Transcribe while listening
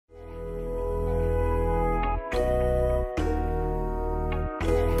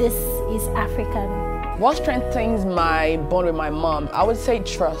This is African. What strengthens my bond with my mom? I would say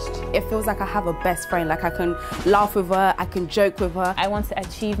trust. It feels like I have a best friend, like I can laugh with her, I can joke with her. I want to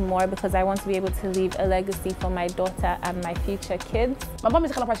achieve more because I want to be able to leave a legacy for my daughter and my future kids. My mom is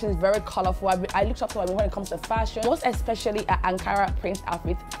the kind of person who's very colorful. I look up to her when it comes to fashion. Most especially Ankara print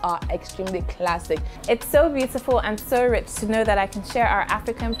outfits are extremely classic. It's so beautiful and so rich to know that I can share our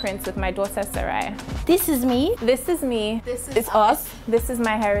African prints with my daughter Sarai. This is me. This is me. This is It's us. This is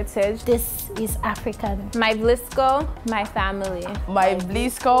my heritage. This is African. My Vlisco, my family. My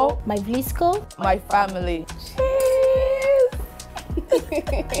Vlisco. My Vlisco. My family.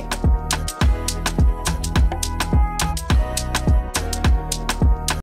 Cheers!